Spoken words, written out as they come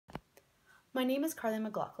My name is Carly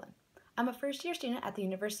McLaughlin. I'm a first-year student at the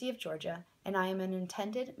University of Georgia, and I am an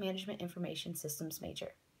intended Management Information Systems major.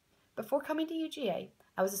 Before coming to UGA,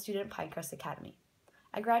 I was a student at Pinecrest Academy.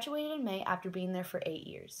 I graduated in May after being there for 8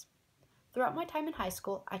 years. Throughout my time in high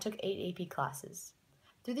school, I took 8 AP classes.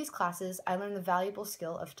 Through these classes, I learned the valuable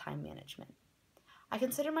skill of time management. I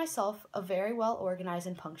consider myself a very well-organized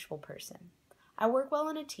and punctual person. I work well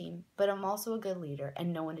in a team, but I'm also a good leader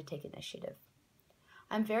and know when to take initiative.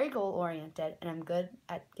 I'm very goal-oriented and I'm good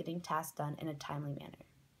at getting tasks done in a timely manner.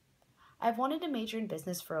 I've wanted to major in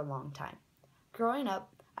business for a long time. Growing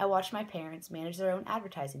up, I watched my parents manage their own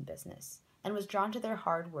advertising business and was drawn to their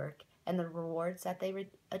hard work and the rewards that they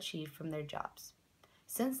achieved from their jobs.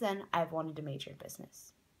 Since then, I've wanted to major in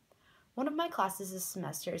business. One of my classes this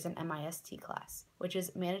semester is an MIST class, which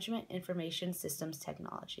is Management Information Systems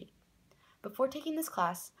Technology. Before taking this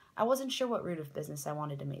class, I wasn't sure what route of business I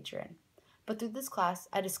wanted to major in. But through this class,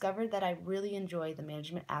 I discovered that I really enjoy the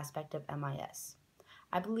management aspect of MIS.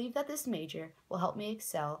 I believe that this major will help me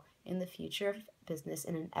excel in the future of business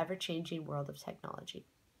in an ever-changing world of technology.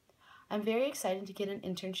 I'm very excited to get an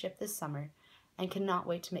internship this summer and cannot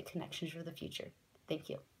wait to make connections for the future. Thank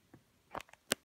you.